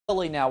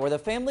Now, where the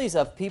families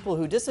of people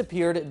who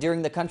disappeared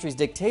during the country's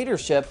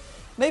dictatorship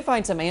may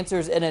find some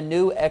answers in a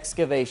new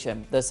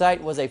excavation. The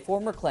site was a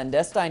former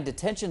clandestine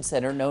detention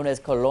center known as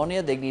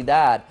Colonia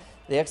Dignidad.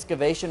 The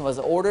excavation was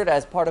ordered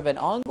as part of an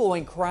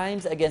ongoing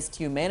crimes against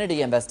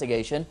humanity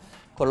investigation.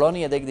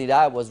 Colonia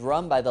Dignidad was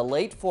run by the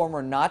late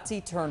former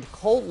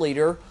Nazi-turned-cult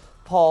leader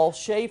Paul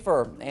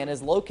Schaefer and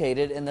is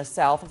located in the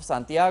south of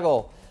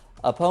Santiago.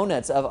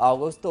 Opponents of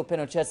Augusto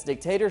Pinochet's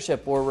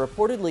dictatorship were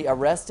reportedly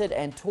arrested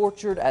and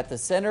tortured at the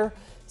center.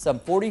 Some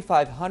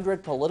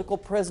 4,500 political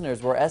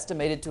prisoners were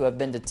estimated to have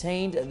been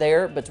detained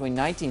there between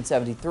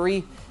 1973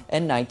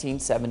 and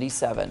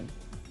 1977.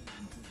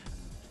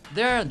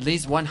 There are at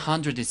least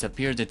 100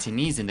 disappeared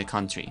detainees in the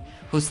country,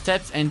 whose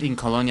deaths end in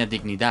Colonia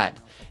Dignidad.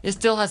 It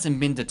still hasn't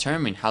been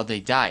determined how they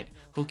died,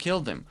 who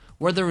killed them,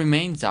 where the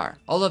remains are.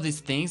 All of these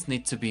things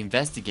need to be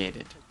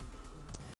investigated.